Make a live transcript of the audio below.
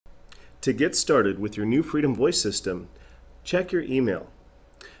To get started with your new FreedomVoice system, check your email.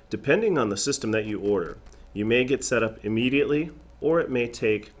 Depending on the system that you order, you may get set up immediately or it may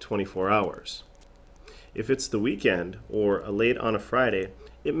take 24 hours. If it's the weekend or late on a Friday,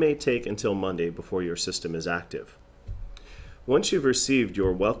 it may take until Monday before your system is active. Once you've received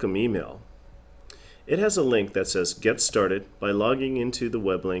your welcome email, it has a link that says Get Started by logging into the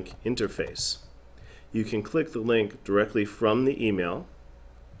web link interface. You can click the link directly from the email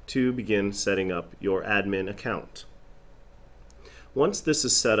to begin setting up your admin account. Once this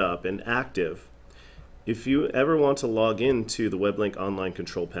is set up and active, if you ever want to log into the WebLink Online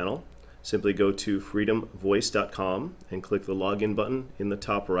Control Panel, simply go to freedomvoice.com and click the login button in the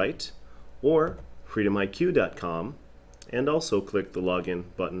top right, or freedomiq.com and also click the login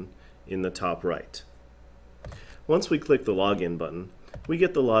button in the top right. Once we click the login button, we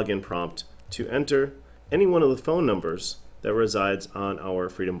get the login prompt to enter any one of the phone numbers that resides on our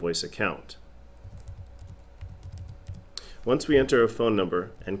FreedomVoice account. Once we enter a phone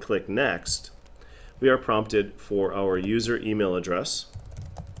number and click Next, we are prompted for our user email address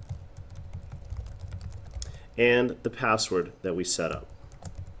and the password that we set up.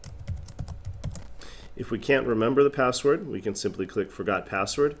 If we can't remember the password, we can simply click Forgot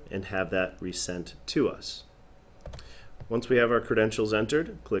Password and have that resent to us. Once we have our credentials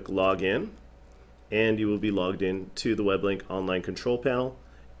entered, click Login, and you will be logged in to the WebLink Online Control Panel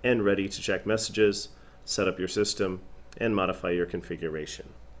and ready to check messages, set up your system, and modify your configuration.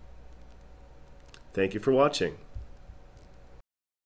 Thank you for watching.